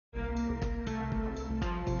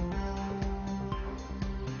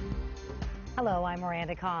Hello, I'm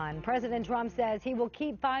Miranda Kahn. President Trump says he will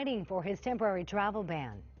keep fighting for his temporary travel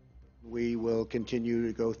ban. We will continue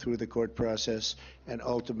to go through the court process, and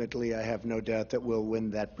ultimately I have no doubt that we'll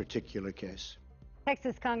win that particular case.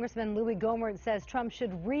 Texas Congressman Louis Gohmert says Trump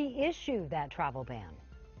should reissue that travel ban.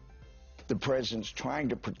 The president's trying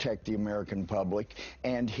to protect the American public,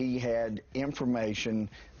 and he had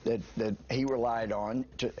information that he relied on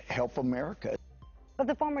to help America. But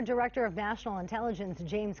the former director of national intelligence,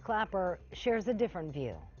 James Clapper, shares a different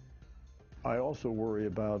view. I also worry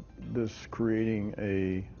about this creating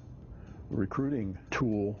a recruiting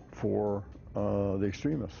tool for the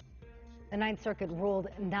extremists. The Ninth Circuit ruled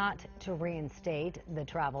not to reinstate the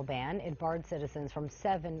travel ban. It barred citizens from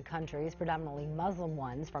 7 countries, predominantly Muslim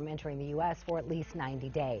ones, from entering the U.S. for at least 90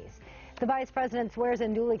 days. The vice president swears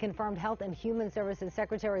in newly confirmed Health and Human Services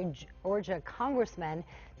Secretary Georgia Congressman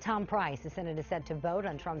Tom Price. The Senate is set to vote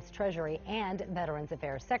on Trump's Treasury and Veterans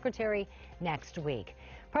Affairs Secretary next week.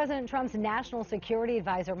 President Trump's national security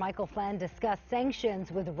advisor Michael Flynn discussed sanctions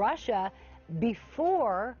with Russia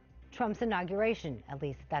before Trump's inauguration. At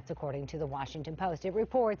least that's according to the Washington Post. It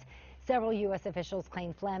reports several U.S. officials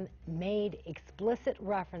claim Flynn made explicit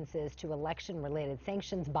references to election-related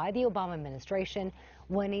sanctions by the Obama administration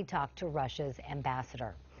when he talked to Russia's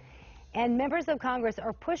ambassador. And members of Congress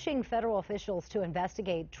are pushing federal officials to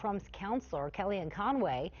investigate Trump's counselor, Kellyanne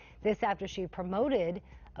Conway, this after she promoted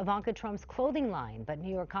Ivanka Trump's clothing line. But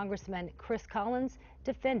New York Congressman Chris Collins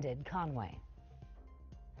defended Conway.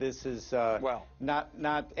 This is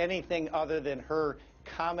not anything other than her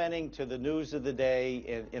commenting to the news of the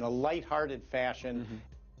day in a lighthearted fashion.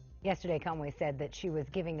 Yesterday, Conway said that she was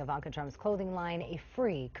giving Ivanka Trump's clothing line a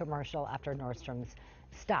free commercial after Nordstrom's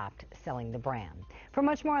stopped selling the brand. For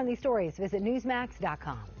much more on these stories, visit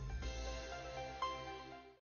Newsmax.com.